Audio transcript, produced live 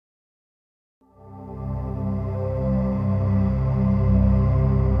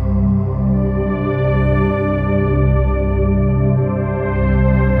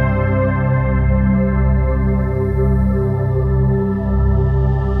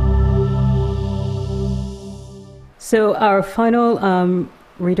So our final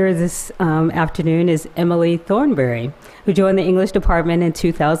reader this afternoon is Emily Thornberry, who joined the English department in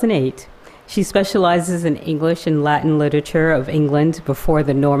 2008. She specializes in English and Latin literature of England before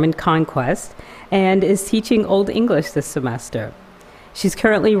the Norman Conquest and is teaching Old English this semester. She's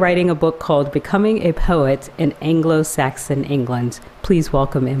currently writing a book called Becoming a Poet in Anglo-Saxon England. Please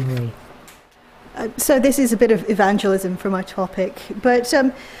welcome Emily. So this is a bit of evangelism for my topic, but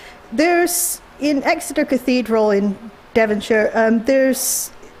there's, in Exeter Cathedral in Devonshire,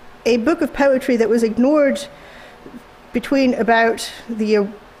 there's a book of poetry that was ignored between about the year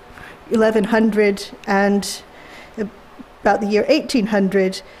 1100 and about the year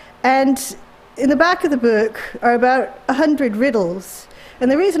 1800, and in the back of the book are about 100 riddles. And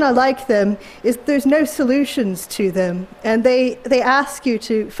the reason I like them is there's no solutions to them, and they ask you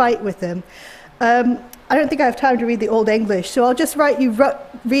to fight with them. I don't think I have time to read the Old English, so I'll just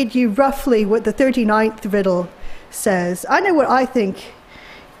read you roughly what the 39th riddle says. I know what I think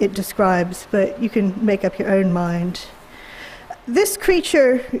it describes, but you can make up your own mind. This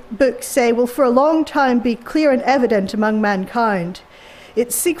creature, books say, will for a long time be clear and evident among mankind.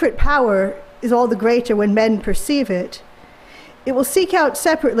 Its secret power is all the greater when men perceive it. It will seek out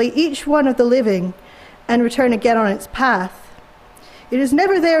separately each one of the living and return again on its path. It is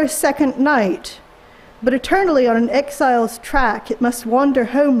never there a second night, but eternally on an exile's track it must wander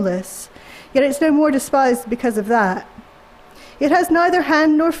homeless, yet it's no more despised because of that. It has neither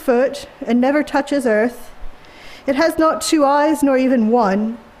hand nor foot, and never touches earth. It has not 2 eyes, nor even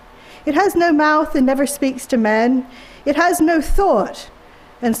one. It has no mouth, and never speaks to men. It has no thought,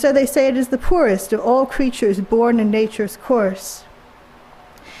 and so they say it is the poorest of all creatures born in nature's course.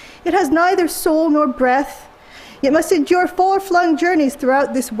 It has neither soul nor breath, yet must endure far-flung journeys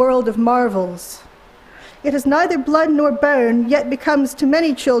throughout this world of marvels. It has neither blood nor bone, yet becomes to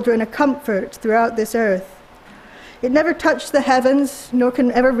many children a comfort throughout this earth. It never touched the heavens, nor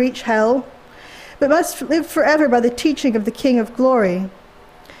can ever reach hell, but must live forever by the teaching of the King of Glory.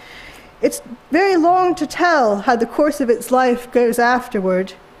 It's very long to tell how the course of its life goes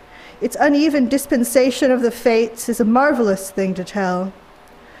afterward. Its uneven dispensation of the fates is a marvelous thing to tell.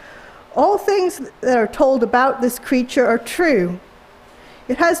 All things that are told about this creature are true.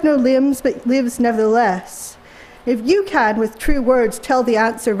 It has no limbs, but lives nevertheless. If you can, with true words, tell the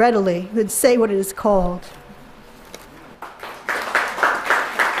answer readily, then say what it is called.